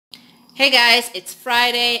Hey guys, it's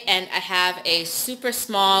Friday and I have a super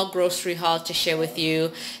small grocery haul to share with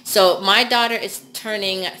you. So my daughter is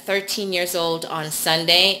turning 13 years old on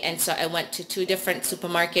Sunday, and so I went to two different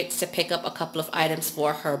supermarkets to pick up a couple of items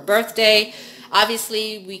for her birthday.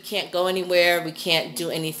 Obviously, we can't go anywhere. We can't do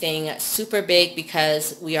anything super big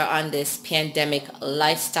because we are on this pandemic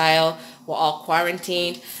lifestyle. We're all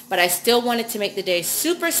quarantined, but I still wanted to make the day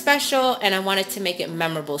super special and I wanted to make it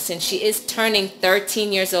memorable since she is turning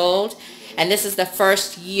 13 years old and this is the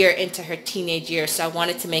first year into her teenage years, so I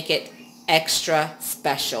wanted to make it extra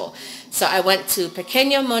special. So I went to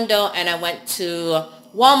Pequeño Mundo and I went to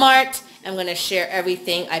Walmart. I'm going to share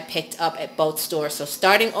everything I picked up at both stores. So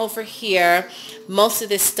starting over here, most of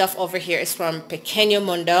this stuff over here is from Pequeño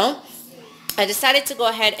Mundo. I decided to go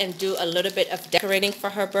ahead and do a little bit of decorating for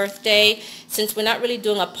her birthday. Since we're not really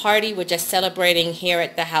doing a party, we're just celebrating here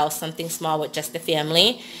at the house, something small with just the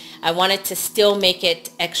family. I wanted to still make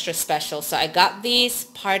it extra special. So I got these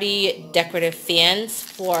party decorative fans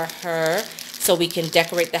for her so we can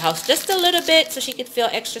decorate the house just a little bit so she could feel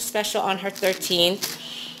extra special on her 13th.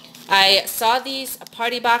 I saw these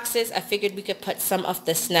party boxes. I figured we could put some of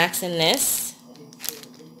the snacks in this.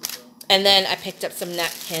 And then I picked up some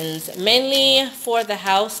napkins, mainly for the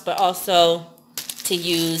house, but also to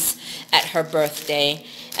use at her birthday.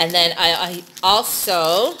 And then I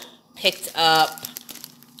also picked up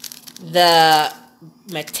the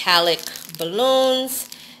metallic balloons,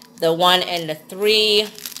 the 1 and the 3.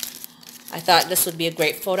 I thought this would be a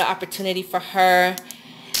great photo opportunity for her.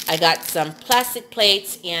 I got some plastic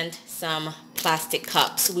plates and some plastic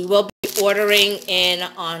cups. We will be ordering in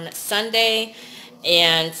on Sunday,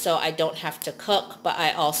 and so I don't have to cook, but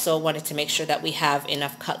I also wanted to make sure that we have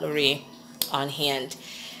enough cutlery on hand.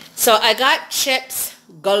 So I got chips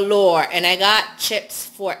galore, and I got chips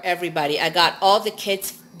for everybody. I got all the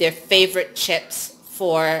kids their favorite chips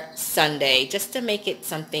for Sunday, just to make it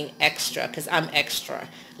something extra, because I'm extra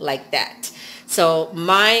like that. So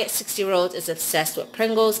my 6-year-old is obsessed with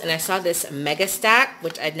Pringles, and I saw this mega stack,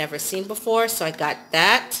 which I'd never seen before, so I got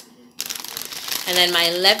that. And then my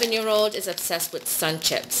 11-year-old is obsessed with Sun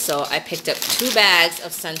Chips, so I picked up 2 bags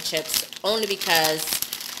of Sun Chips only because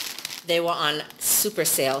they were on super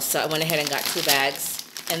sale, so I went ahead and got 2 bags.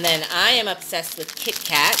 And then I am obsessed with Kit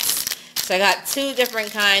Kats. So I got 2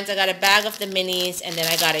 different kinds. I got a bag of the minis, and then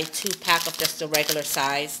I got a 2-pack of just the regular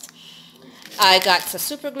sized. I got some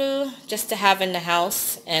super glue just to have in the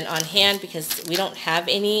house and on hand because we don't have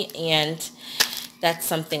any, and that's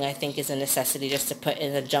something I think is a necessity, just to put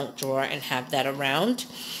in the junk drawer and have that around.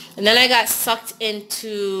 And then I got sucked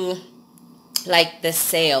into like the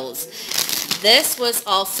sales. This was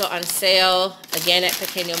also on sale again at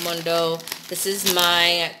Pequeño Mundo. This is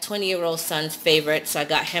my 20-year-old son's favorite, so I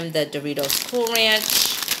got him the Doritos Cool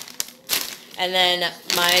Ranch. And then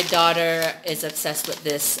my daughter is obsessed with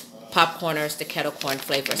this Popcorners, the kettle corn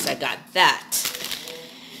flavor, so I got that.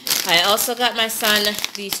 I also got my son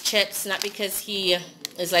these chips, not because he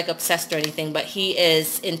is like obsessed or anything, but he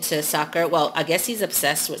is into soccer. Well, I guess he's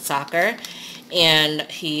obsessed with soccer, and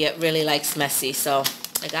he really likes Messi, so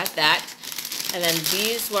I got that. And then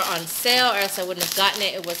these were on sale, or else I wouldn't have gotten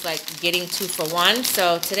it. It was like getting 2 for 1.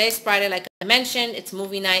 So today's Friday, like I mentioned, it's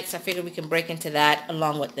movie night, so I figured we can break into that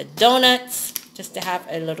along with the donuts, just to have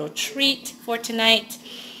a little treat for tonight.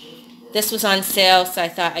 This was on sale, so I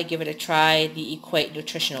thought I'd give it a try, the Equate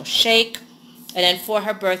Nutritional Shake. And then for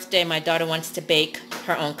her birthday, my daughter wants to bake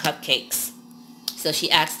her own cupcakes. So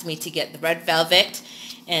she asked me to get the red velvet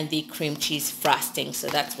and the cream cheese frosting. So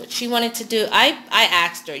that's what she wanted to do. I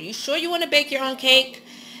asked her, you sure you want to bake your own cake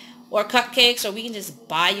or cupcakes, or we can just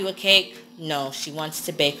buy you a cake? No, she wants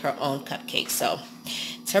to bake her own cupcakes. So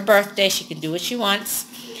it's her birthday. She can do what she wants.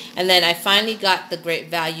 And then I finally got the Great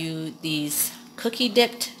Value, these cookie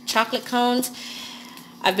dipped chocolate cones.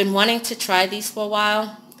 I've been wanting to try these for a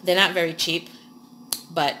while. They're not very cheap,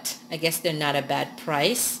 but I guess they're not a bad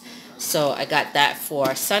price. So I got that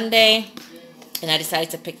for Sunday. And I decided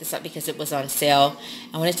to pick this up because it was on sale.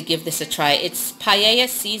 I wanted to give this a try. It's paella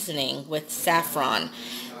seasoning with saffron.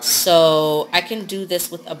 So I can do this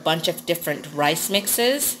with a bunch of different rice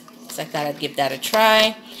mixes. So I thought I'd give that a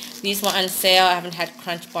try. These were on sale. I haven't had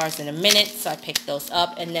Crunch Bars in a minute, so I picked those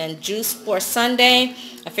up. And then juice for Sunday.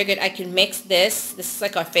 I figured I could mix this. This is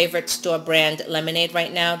like our favorite store brand lemonade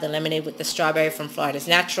right now. The lemonade with the strawberry from Florida's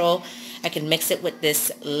Natural. I can mix it with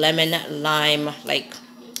this lemon lime like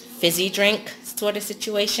fizzy drink sort of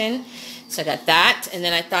situation. So I got that. And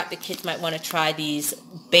then I thought the kids might want to try these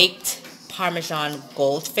baked Parmesan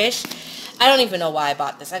goldfish. I don't even know why I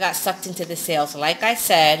bought this. I got sucked into the sales, like I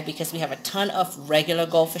said, because we have a ton of regular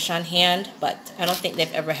goldfish on hand, but I don't think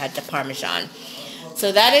they've ever had the Parmesan.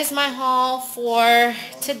 So that is my haul for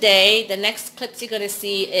today. The next clips you're going to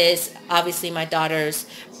see is obviously my daughter's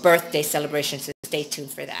birthday celebration, so stay tuned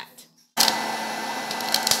for that.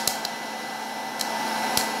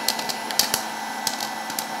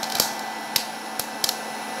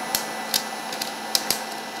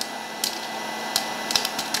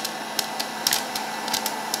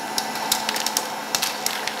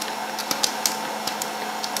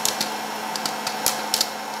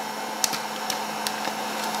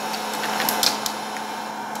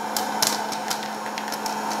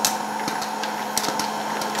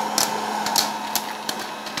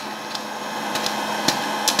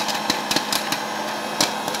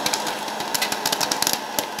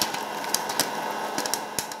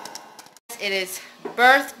 It is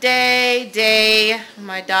birthday day,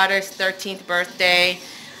 my daughter's 13th birthday.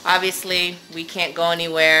 Obviously, we can't go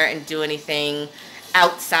anywhere and do anything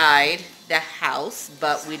outside the house,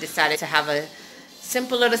 but we decided to have a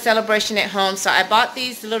simple little celebration at home. So I bought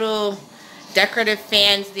these little decorative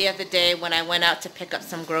fans the other day when I went out to pick up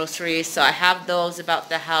some groceries. So I have those about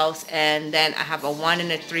the house, and then I have a 1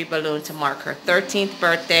 and a 3 balloon to mark her 13th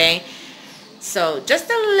birthday. So just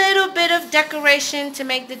a little bit of decoration to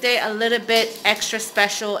make the day a little bit extra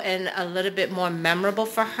special and a little bit more memorable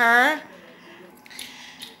for her.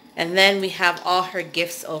 And then we have all her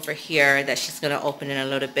gifts over here that she's going to open in a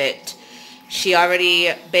little bit. She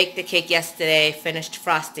already baked the cake yesterday, finished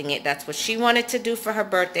frosting it. That's what she wanted to do for her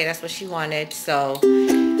birthday. That's what she wanted. So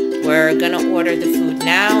we're going to order the food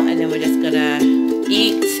now, and then we're just going to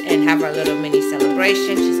eat and have our little mini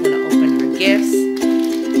celebration. She's going to open her gifts.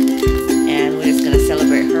 And we're just going to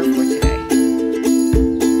celebrate her for today.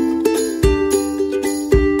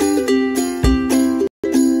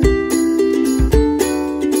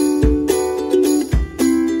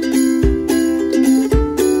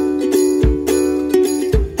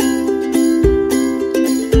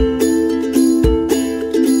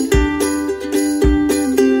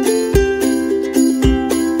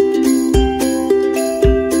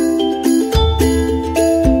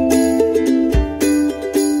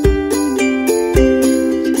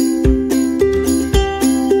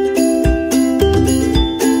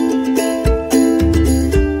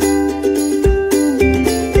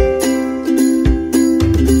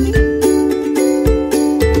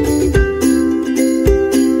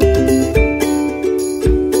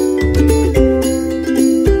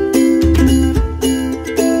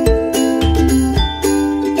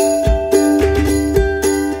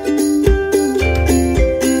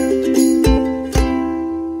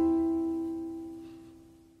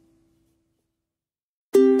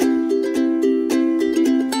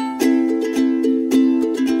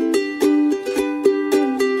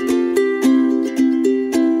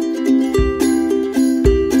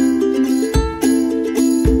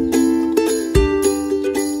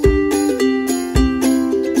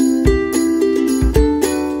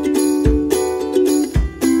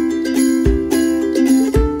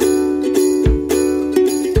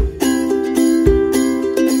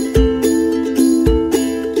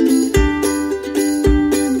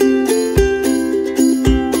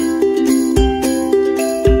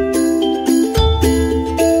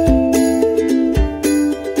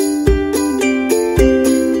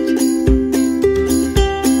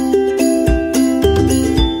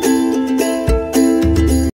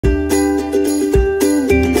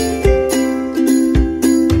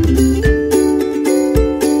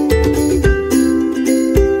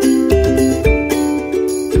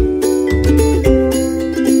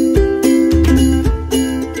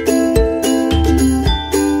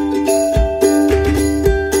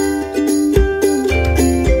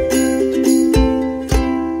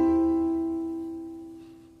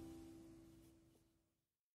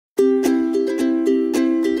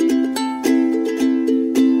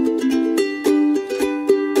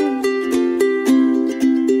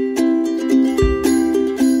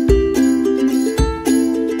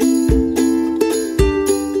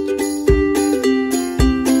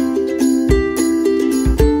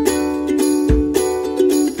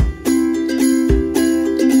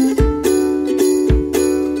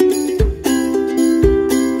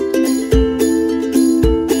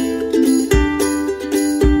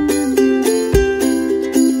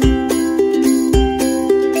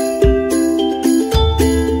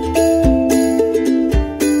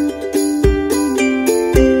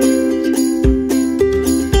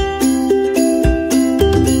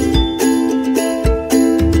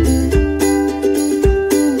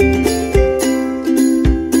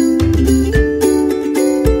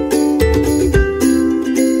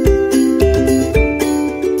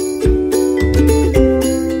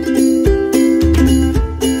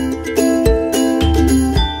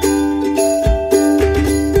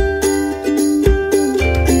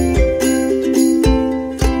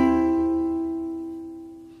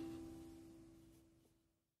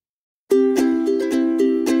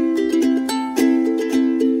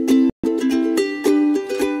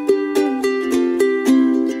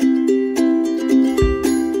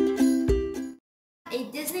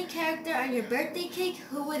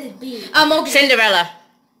 I'm okay. Cinderella.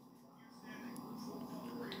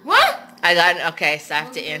 What? I got, okay, so I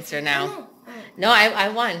have to answer now. No, I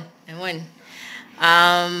won. I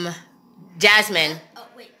won. Jasmine. Oh,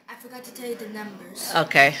 wait. I forgot to tell you the numbers.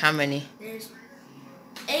 Okay, how many? There's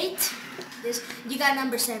 8. You got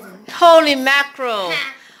number 7. Holy mackerel.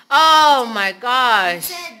 Oh my gosh.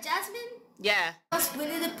 Said Jasmine? Yeah.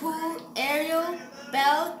 Winnie the Pooh, Ariel,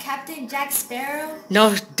 Belle, Captain Jack Sparrow.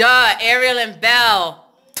 No, duh. Ariel and Belle.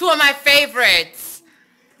 2 of my favorites.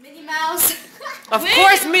 Minnie Mouse. Of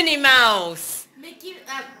course, Minnie Mouse. Mickey,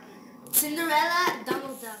 Cinderella,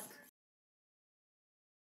 Donald Duck.